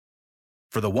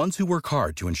For the ones who work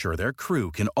hard to ensure their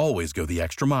crew can always go the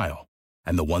extra mile,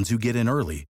 and the ones who get in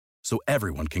early so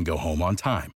everyone can go home on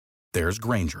time, there's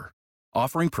Grainger,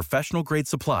 offering professional-grade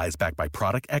supplies backed by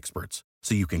product experts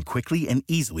so you can quickly and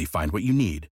easily find what you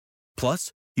need.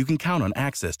 Plus, you can count on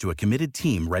access to a committed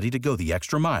team ready to go the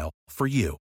extra mile for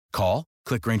you. Call,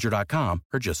 click Grainger.com,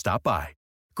 or just stop by.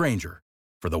 Grainger,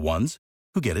 for the ones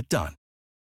who get it done.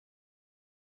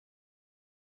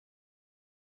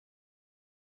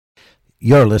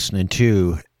 You're listening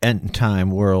to End Time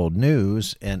World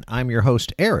News, and I'm your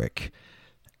host, Eric.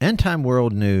 End Time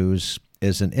World News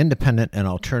is an independent and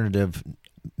alternative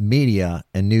media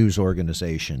and news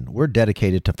organization. We're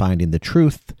dedicated to finding the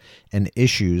truth and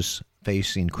issues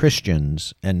facing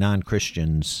Christians and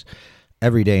non-Christians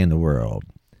every day in the world.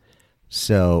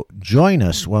 So join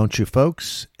us, won't you,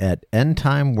 folks, at End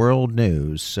Time World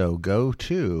News. So go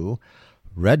to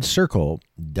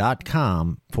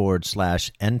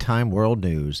redcircle.com/End Time World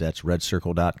News. That's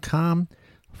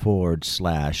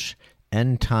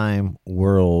redcircle.com/End Time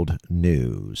World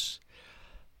News.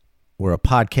 We're a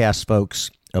podcast, folks,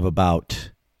 of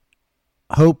about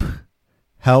hope,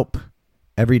 help,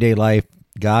 everyday life,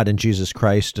 God and Jesus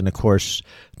Christ, and of course,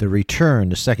 the return,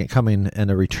 the second coming and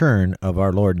the return of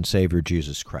our Lord and Savior,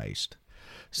 Jesus Christ.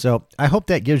 So I hope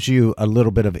that gives you a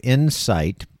little bit of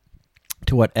insight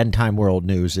to what End Time World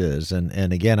News is.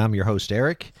 And again, I'm your host,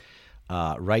 Eric,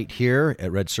 right here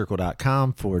at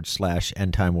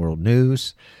redcircle.com/End Time World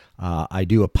News. I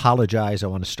do apologize. I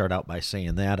want to start out by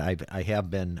saying that I have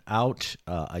been out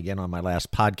again on my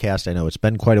last podcast. I know it's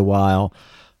been quite a while.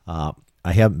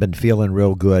 I haven't been feeling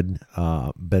real good.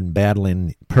 Been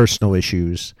battling personal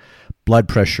issues, blood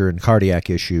pressure and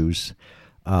cardiac issues.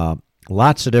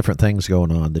 Lots of different things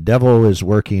going on. The devil is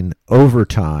working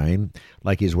overtime,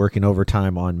 like he's working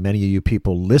overtime on many of you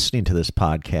people listening to this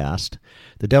podcast.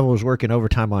 The devil is working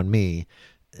overtime on me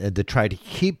to try to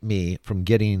keep me from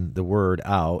getting the word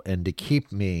out and to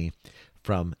keep me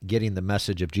from getting the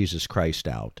message of Jesus Christ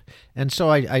out. And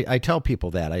so I tell people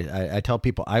that. I tell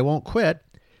people I won't quit.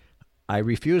 I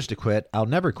refuse to quit. I'll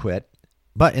never quit.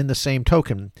 But in the same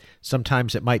token,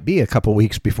 sometimes it might be a couple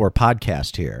weeks before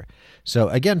podcast here. So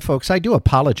again, folks, I do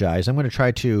apologize. I'm going to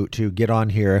try to get on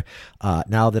here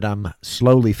now that I'm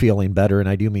slowly feeling better, and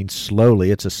I do mean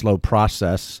slowly. It's a slow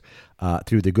process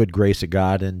through the good grace of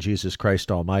God and Jesus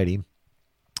Christ Almighty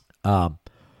that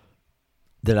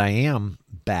I am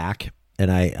back, and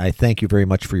I thank you very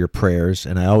much for your prayers,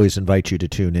 and I always invite you to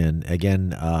tune in.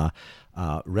 Again,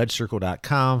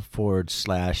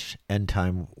 redcircle.com/End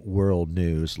Time World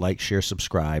News. Like, share,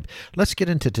 subscribe. Let's get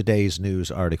into today's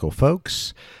news article,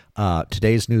 folks.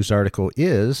 Today's news article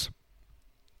is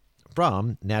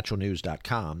from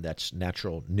naturalnews.com. That's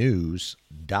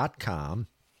naturalnews.com.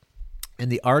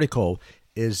 And the article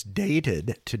is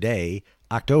dated today,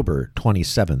 October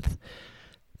 27th,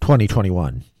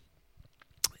 2021.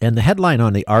 And the headline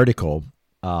on the article,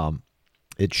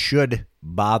 it should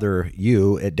bother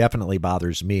you. It definitely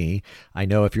bothers me. I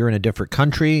know if you're in a different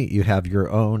country, you have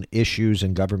your own issues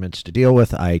and governments to deal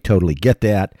with. I totally get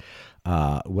that.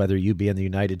 Whether you be in the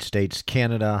United States,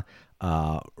 Canada,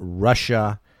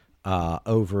 Russia,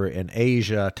 over in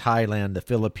Asia, Thailand, the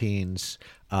Philippines,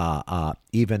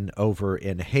 even over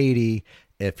in Haiti,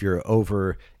 if you're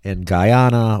over in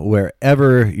Guyana,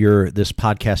 wherever this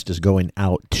podcast is going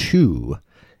out to,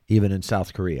 even in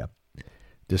South Korea.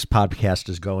 This podcast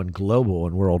is going global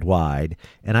and worldwide,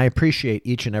 and I appreciate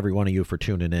each and every one of you for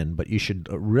tuning in, but you should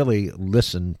really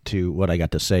listen to what I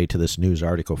got to say to this news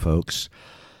article, folks.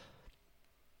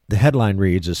 The headline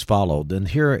reads as followed, and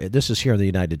this is here in the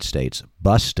United States.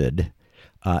 Busted.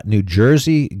 New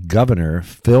Jersey Governor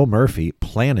Phil Murphy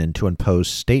planning to impose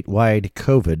statewide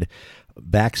COVID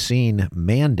vaccine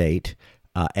mandate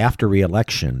after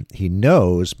re-election. He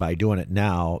knows by doing it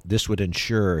now, this would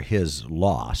ensure his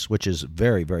loss, which is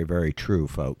very, very, very true,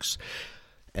 folks.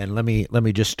 And let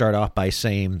me just start off by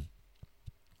saying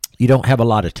you don't have a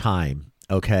lot of time,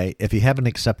 okay? If you haven't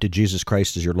accepted Jesus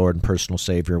Christ as your Lord and personal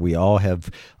Savior, we all have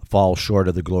fall short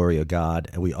of the glory of God,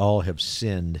 and we all have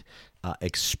sinned,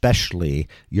 especially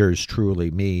yours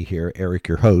truly, me here, Eric,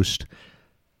 your host.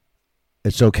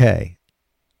 It's okay.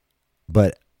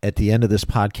 But at the end of this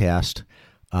podcast,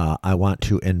 I want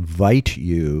to invite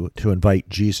you to invite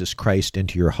Jesus Christ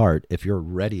into your heart if you're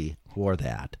ready for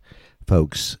that,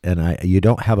 folks. And you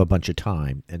don't have a bunch of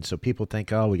time. And so people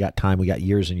think, oh, we got time. We got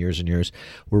years and years and years.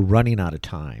 We're running out of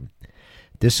time.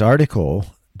 This article,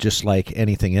 just like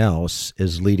anything else,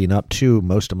 is leading up to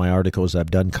most of my articles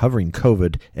I've done covering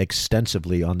COVID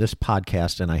extensively on this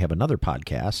podcast. And I have another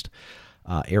podcast,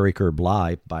 Eric Herb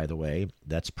Live, by the way.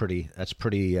 That's a pretty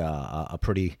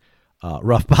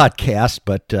rough podcast,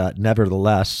 but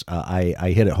nevertheless,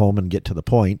 I hit it home and get to the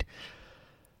point.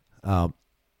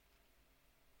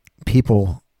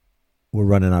 People were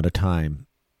running out of time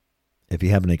if you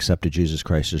haven't accepted Jesus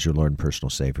Christ as your Lord and personal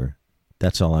Savior.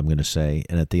 That's all I'm going to say.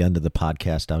 And at the end of the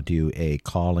podcast, I'll do a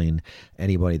calling.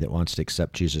 Anybody that wants to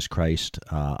accept Jesus Christ,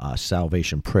 a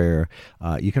salvation prayer,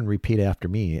 you can repeat after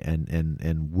me,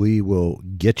 and we will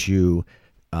get you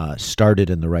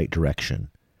started in the right direction.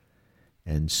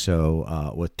 And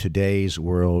so with today's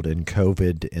world and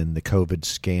COVID and the COVID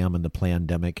scam and the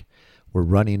pandemic, we're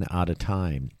running out of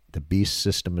time. The beast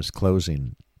system is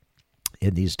closing.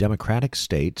 In these Democratic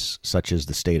states, such as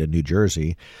the state of New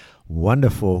Jersey,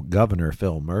 wonderful Governor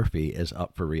Phil Murphy is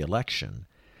up for re-election.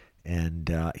 And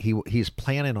he's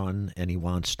planning on, and he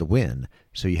wants to win.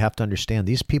 So you have to understand,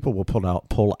 these people will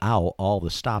pull out all the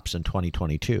stops in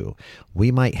 2022. We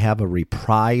might have a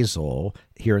reprisal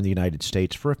here in the United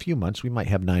States for a few months. We might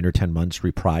have 9 or 10 months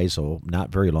reprisal,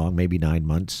 not very long, maybe 9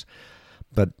 months.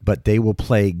 But they will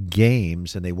play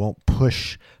games, and they won't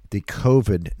push the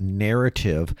COVID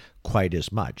narrative quite as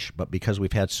much. But because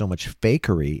we've had so much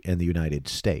fakery in the United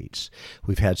States,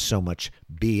 we've had so much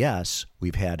BS,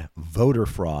 we've had voter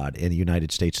fraud in the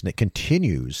United States, and it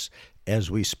continues as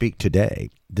we speak today.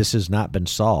 This has not been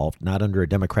solved, not under a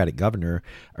Democratic government,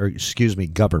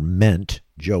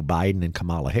 Joe Biden and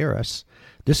Kamala Harris.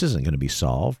 This isn't going to be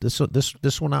solved.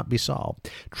 This will not be solved.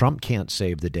 Trump can't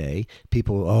save the day.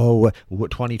 People,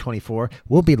 2024,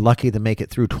 we'll be lucky to make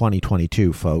it through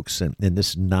 2022, folks. And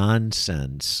this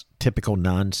nonsense, typical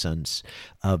nonsense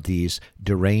of these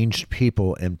deranged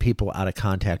people and people out of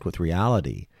contact with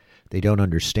reality. They don't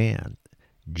understand.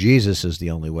 Jesus is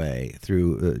the only way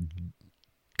through.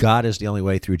 God is the only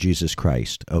way through Jesus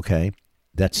Christ. Okay,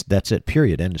 that's it.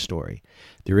 Period. End of story.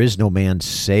 There is no man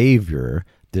savior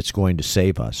that's going to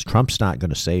save us. Trump's not going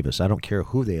to save us. I don't care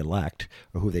who they elect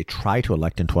or who they try to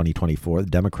elect in 2024. The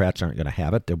Democrats aren't going to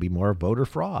have it. There'll be more voter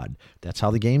fraud. That's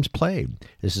how the game's played.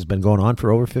 This has been going on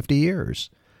for over 50 years.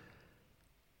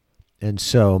 And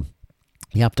so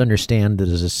you have to understand that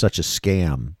this is such a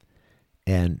scam.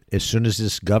 And as soon as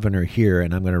this governor here,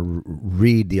 and I'm going to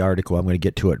read the article, I'm going to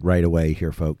get to it right away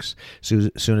here, folks. As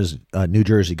soon as New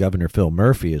Jersey Governor Phil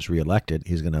Murphy is reelected,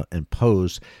 he's going to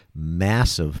impose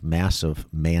massive, massive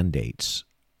mandates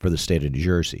for the state of New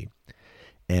Jersey.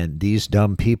 And these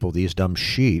dumb people, these dumb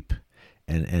sheep,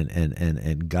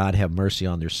 and God have mercy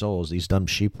on their souls, these dumb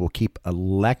sheep will keep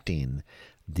electing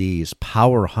these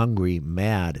power-hungry,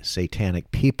 mad,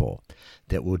 satanic people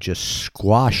that will just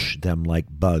squash them like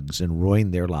bugs and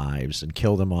ruin their lives and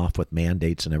kill them off with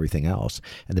mandates and everything else.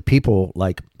 And the people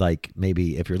like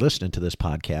maybe if you're listening to this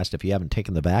podcast, if you haven't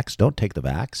taken the vax, don't take the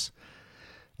vax.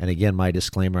 And again, my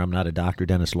disclaimer, I'm not a doctor,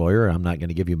 dentist, lawyer. I'm not going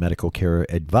to give you medical care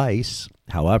advice.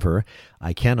 However,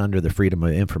 I can, under the Freedom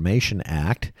of Information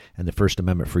Act and the First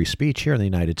Amendment free speech here in the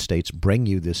United States, bring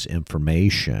you this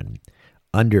information.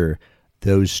 Under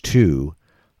those two,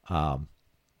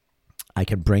 I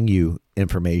can bring you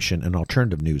information and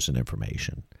alternative news and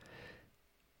information.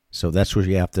 So that's where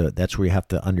you have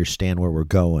to understand where we're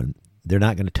going. They're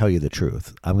not going to tell you the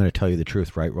truth. I'm going to tell you the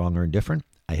truth, right, wrong, or indifferent.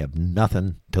 I have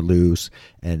nothing to lose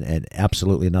and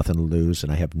absolutely nothing to lose,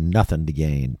 and I have nothing to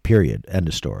gain, period. End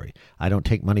of story. I don't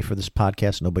take money for this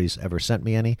podcast. Nobody's ever sent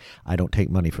me any. I don't take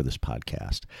money for this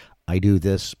podcast. I do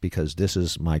this because this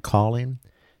is my calling.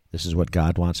 This is what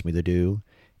God wants me to do.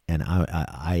 And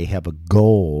I have a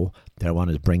goal that I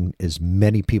want to bring as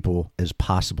many people as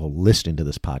possible listening to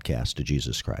this podcast to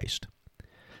Jesus Christ.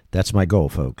 That's my goal,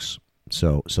 folks.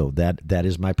 So that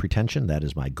is my pretension. That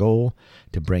is my goal,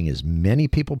 to bring as many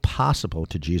people possible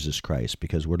to Jesus Christ,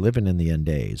 because we're living in the end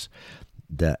days.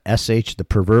 The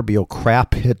proverbial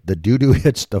crap the doo-doo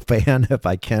hits the fan, if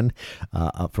I can,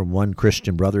 from one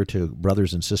Christian brother to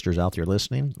brothers and sisters out there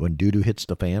listening. When doo-doo hits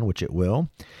the fan, which it will.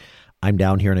 I'm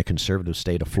down here in a conservative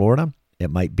state of Florida.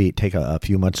 It might take a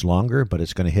few months longer, but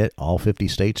it's going to hit all 50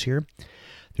 states here.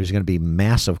 There's going to be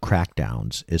massive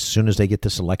crackdowns as soon as they get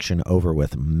this election over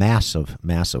with. Massive,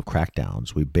 massive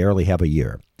crackdowns. We barely have a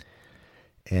year.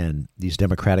 And these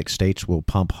Democratic states will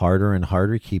pump harder and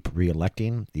harder, keep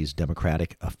reelecting these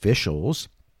Democratic officials.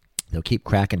 They'll keep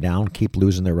cracking down, keep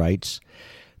losing their rights.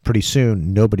 Pretty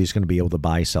soon, nobody's going to be able to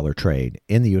buy, sell, or trade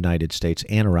in the United States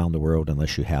and around the world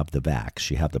unless you have the vax,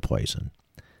 you have the poison.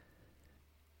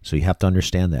 So you have to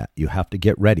understand that. You have to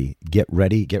get ready. Get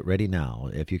ready now.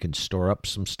 If you can store up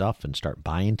some stuff and start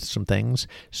buying some things,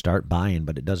 start buying,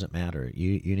 but it doesn't matter.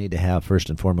 You need to have, first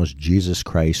and foremost, Jesus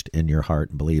Christ in your heart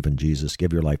and believe in Jesus.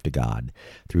 Give your life to God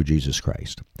through Jesus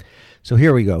Christ. So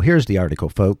here we go. Here's the article,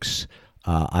 folks.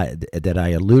 that I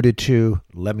alluded to.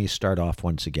 Let me start off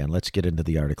once again. Let's get into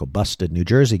the article. Busted. New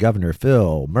Jersey Governor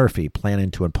Phil Murphy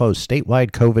planning to impose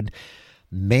statewide COVID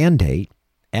mandate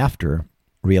after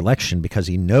re-election because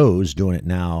he knows doing it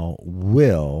now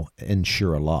will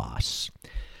ensure a loss.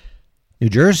 New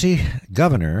Jersey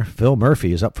Governor Phil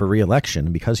Murphy is up for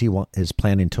re-election because he is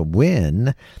planning to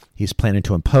win. He's planning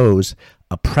to impose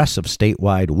oppressive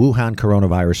statewide Wuhan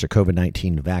coronavirus or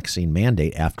COVID-19 vaccine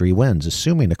mandate after he wins,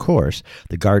 assuming, of course,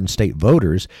 the Garden State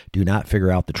voters do not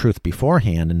figure out the truth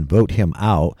beforehand and vote him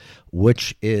out,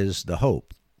 which is the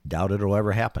hope. Doubt it'll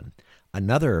ever happen.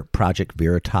 Another Project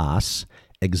Veritas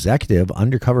executive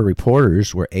undercover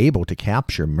reporters were able to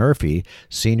capture Murphy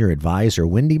senior advisor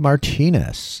Wendy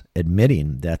Martinez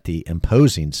admitting that the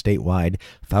imposing statewide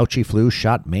Fauci flu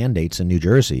shot mandates in New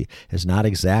Jersey is not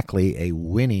exactly a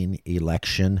winning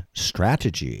election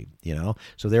strategy,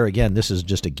 So there again, this is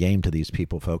just a game to these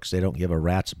people, folks. They don't give a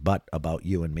rat's butt about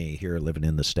you and me here living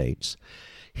in the States.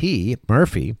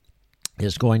 Murphy,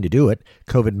 is going to do it,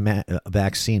 COVID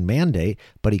vaccine mandate,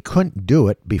 but he couldn't do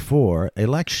it before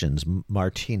elections,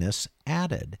 Martinez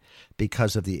added,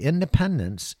 because of the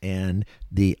independents and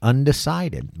the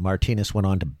undecided. Martinez went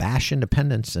on to bash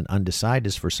independents and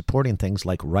undecideds for supporting things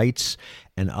like rights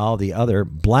and all the other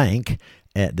blank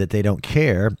that they don't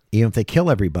care, even if they kill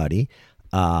everybody.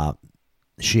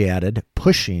 She added,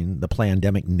 pushing the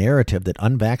pandemic narrative that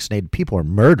unvaccinated people are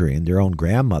murdering their own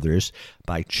grandmothers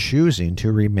by choosing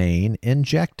to remain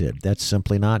injected. That's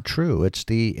simply not true. It's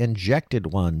the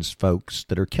injected ones, folks,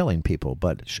 that are killing people.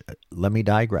 But let me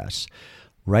digress.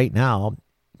 Right now,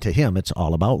 to him, it's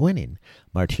all about winning.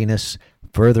 Martinez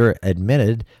further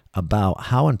admitted about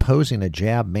how imposing a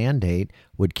jab mandate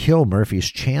would kill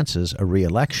Murphy's chances of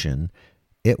re-election.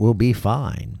 It will be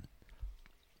fine.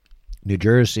 New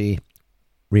Jersey.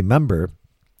 Remember,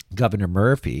 Governor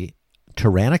Murphy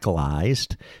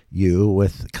tyrannicalized you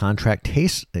with contract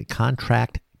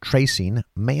tracing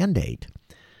mandate.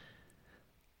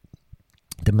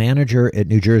 The manager at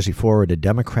New Jersey Forward, a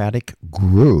Democratic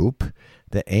group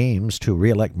that aims to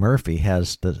reelect Murphy,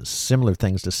 has the similar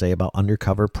things to say about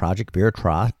undercover Project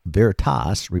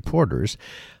Veritas reporters,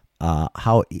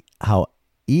 how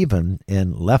even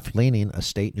in left-leaning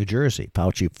state New Jersey,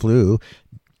 Fauci flu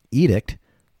edict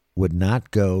would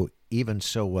not go even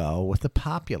so well with the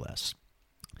populace.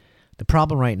 The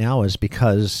problem right now is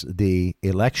because the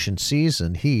election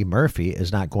season, Murphy,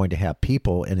 is not going to have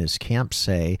people in his camp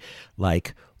say,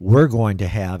 like, we're going to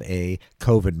have a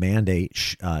COVID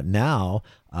mandate now,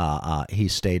 he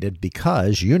stated,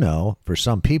 because, for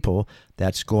some people,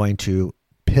 that's going to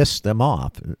piss them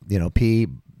off.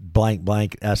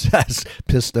 SS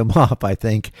pissed them off, I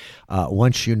think.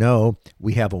 Once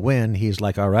we have a win, he's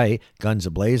like, all right, guns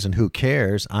a-blazing, who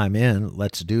cares? I'm in.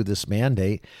 Let's do this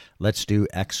mandate. Let's do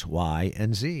X, Y,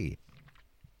 and Z.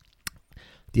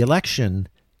 The election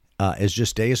is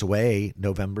just days away,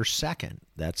 November 2nd.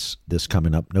 That's this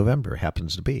coming up November,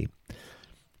 happens to be.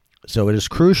 So it is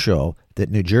crucial that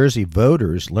New Jersey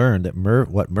voters learn that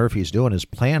what Murphy's doing is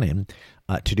planning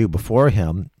to do before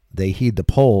him. They heed the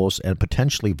polls and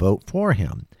potentially vote for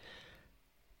him.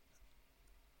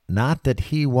 Not that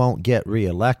he won't get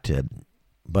reelected,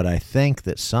 but I think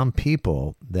that some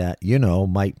people that,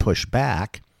 might push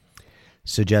back,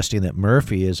 suggesting that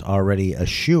Murphy is already a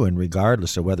shoo-in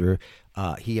regardless of whether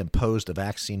he imposed the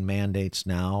vaccine mandates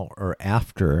now or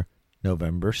after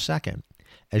November 2nd.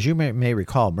 As you may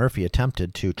recall, Murphy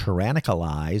attempted to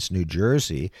tyrannicalize New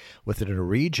Jersey with an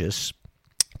egregious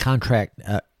contact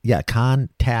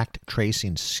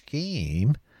tracing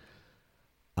scheme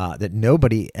that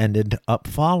nobody ended up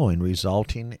following,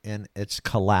 resulting in its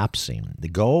collapsing. The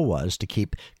goal was to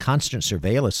keep constant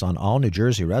surveillance on all New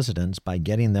Jersey residents by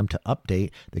getting them to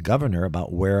update the governor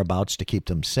about whereabouts to keep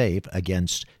them safe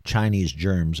against Chinese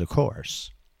germs, of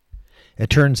course. It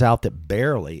turns out that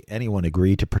barely anyone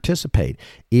agreed to participate,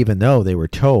 even though they were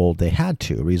told they had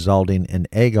to, resulting in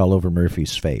egg all over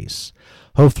Murphy's face.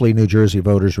 Hopefully, New Jersey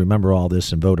voters remember all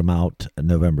this and vote him out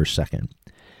November 2nd.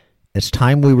 It's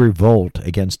time we revolt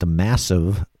against the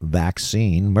massive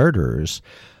vaccine murderers,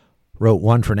 wrote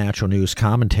one for Natural News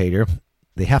commentator.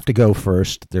 They have to go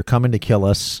first. They're coming to kill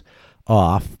us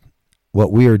off.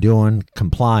 What we are doing,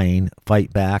 complying,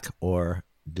 fight back, or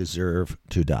deserve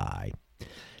to die.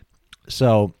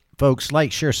 So, folks,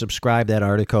 like, share, subscribe that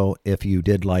article if you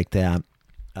did like that.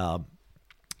 And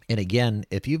again,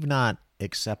 if you've not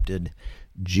accepted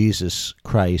Jesus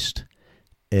Christ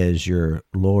as your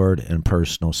Lord and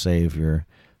personal Savior,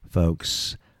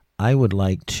 folks, I would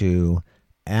like to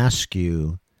ask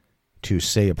you to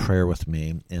say a prayer with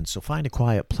me. And so find a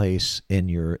quiet place in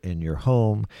your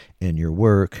home, in your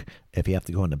work. If you have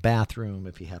to go in the bathroom,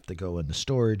 if you have to go in the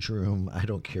storage room, I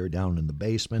don't care, down in the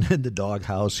basement, in the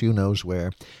doghouse, who knows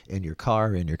where, in your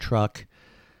car, in your truck.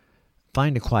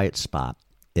 Find a quiet spot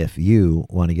if you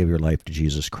want to give your life to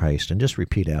Jesus Christ. And just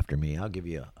repeat after me. I'll give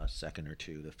you a second or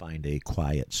two to find a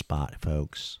quiet spot,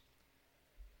 folks.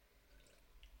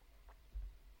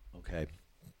 Okay.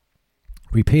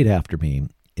 Repeat after me.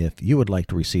 If you would like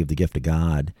to receive the gift of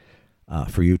God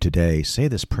for you today, say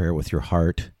this prayer with your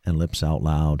heart and lips out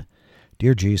loud.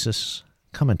 Dear Jesus,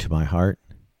 come into my heart.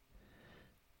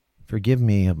 Forgive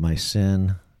me of my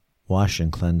sin. Wash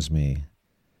and cleanse me.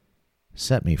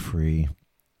 Set me free.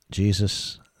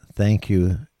 Jesus, thank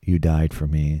you. You died for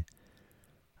me.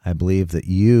 I believe that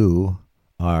you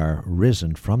are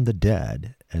risen from the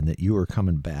dead and that you are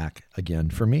coming back again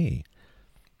for me.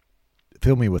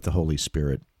 Fill me with the Holy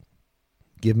Spirit.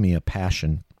 Give me a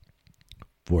passion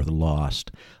for the lost,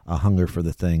 a hunger for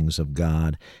the things of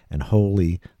God, and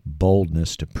holy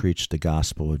boldness to preach the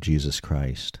gospel of Jesus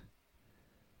Christ.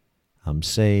 I'm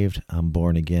saved. I'm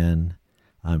born again.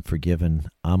 I'm forgiven.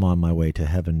 I'm on my way to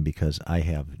heaven because I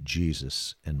have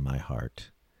Jesus in my heart.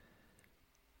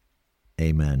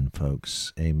 Amen,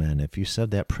 folks. Amen. If you said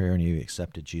that prayer and you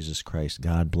accepted Jesus Christ,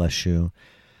 God bless you.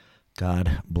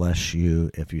 God bless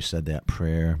you if you said that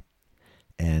prayer.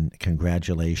 And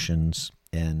congratulations,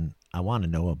 and I want to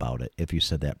know about it if you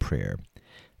said that prayer.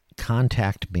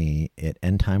 Contact me at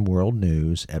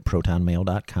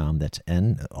endtimeworldnews@protonmail.com. That's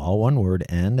all one word,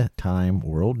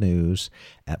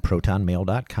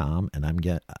 endtimeworldnews@protonmail.com. And I'm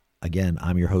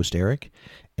your host, Eric.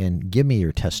 And give me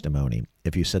your testimony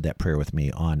if you said that prayer with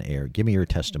me on air. Give me your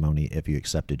testimony if you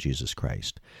accepted Jesus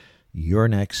Christ. Your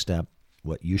next step,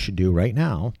 what you should do right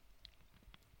now,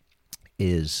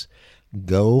 is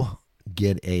go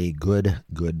get a good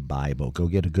Bible. Go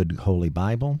get a good Holy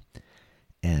Bible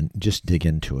and just dig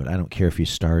into it. I don't care if you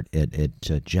start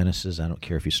at Genesis. I don't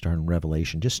care if you start in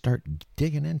Revelation. Just start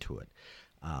digging into it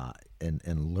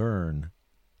and learn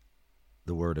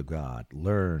the Word of God.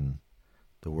 Learn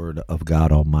the Word of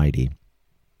God Almighty.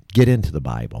 Get into the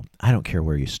Bible. I don't care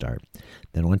where you start.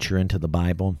 Then once you're into the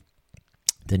Bible,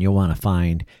 then you'll want to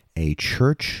find a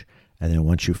church. And then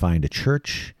once you find a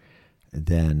church,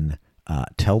 then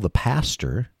tell the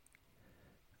pastor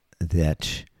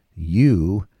that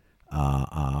you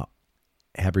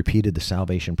have repeated the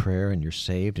salvation prayer and you're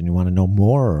saved and you want to know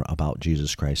more about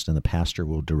Jesus Christ, and the pastor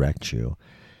will direct you.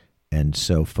 And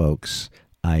so, folks,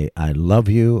 I love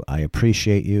you. I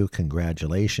appreciate you.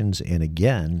 Congratulations. And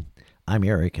again, I'm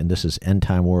Eric, and this is End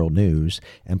Time World News.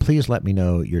 And please let me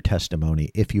know your testimony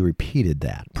if you repeated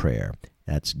that prayer.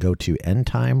 Go to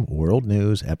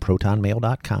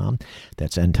endtimeworldnews@protonmail.com.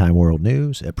 That's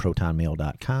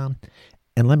endtimeworldnews@protonmail.com.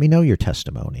 And let me know your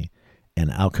testimony. And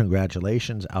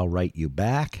congratulations. I'll write you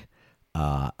back.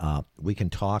 We can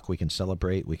talk. We can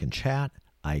celebrate. We can chat.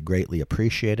 I greatly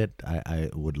appreciate it. I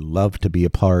would love to be a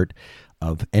part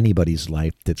of anybody's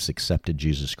life that's accepted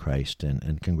Jesus Christ.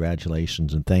 And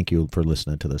congratulations. And thank you for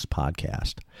listening to this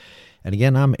podcast. And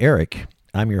again, I'm Eric.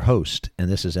 I'm your host.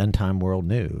 And this is End Time World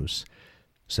News.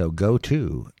 So go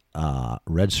to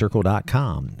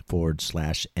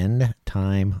redcircle.com/End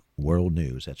Time World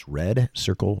News. That's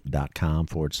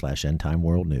redcircle.com/End Time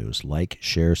World News. Like,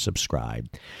 share, subscribe.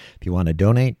 If you want to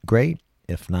donate, great.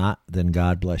 If not, then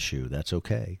God bless you. That's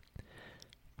okay.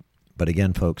 But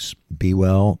again, folks, be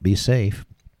well, be safe.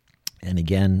 And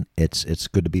again, it's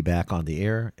good to be back on the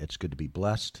air. It's good to be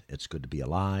blessed. It's good to be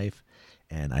alive.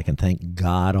 And I can thank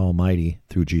God Almighty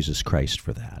through Jesus Christ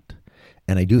for that.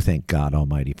 And I do thank God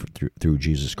Almighty through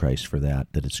Jesus Christ for that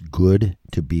it's good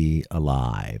to be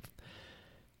alive.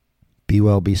 Be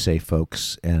well, be safe,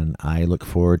 folks, and I look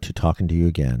forward to talking to you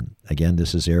again. Again,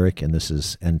 this is Eric, and this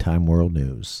is End Time World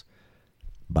News.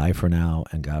 Bye for now,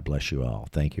 and God bless you all.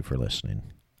 Thank you for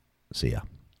listening. See ya.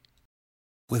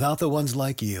 Without the ones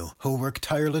like you, who work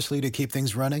tirelessly to keep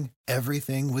things running,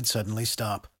 everything would suddenly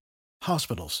stop.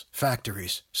 Hospitals,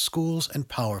 factories, schools, and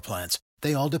power plants,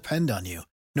 they all depend on you.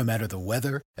 No matter the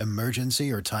weather, emergency,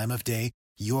 or time of day,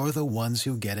 you're the ones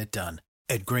who get it done.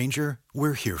 At Grainger,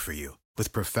 we're here for you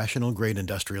with professional-grade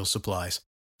industrial supplies.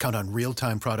 Count on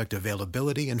real-time product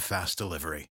availability and fast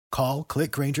delivery. Call,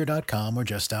 click Grainger.com, or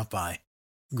just stop by.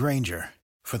 Grainger,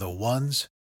 for the ones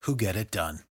who get it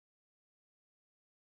done.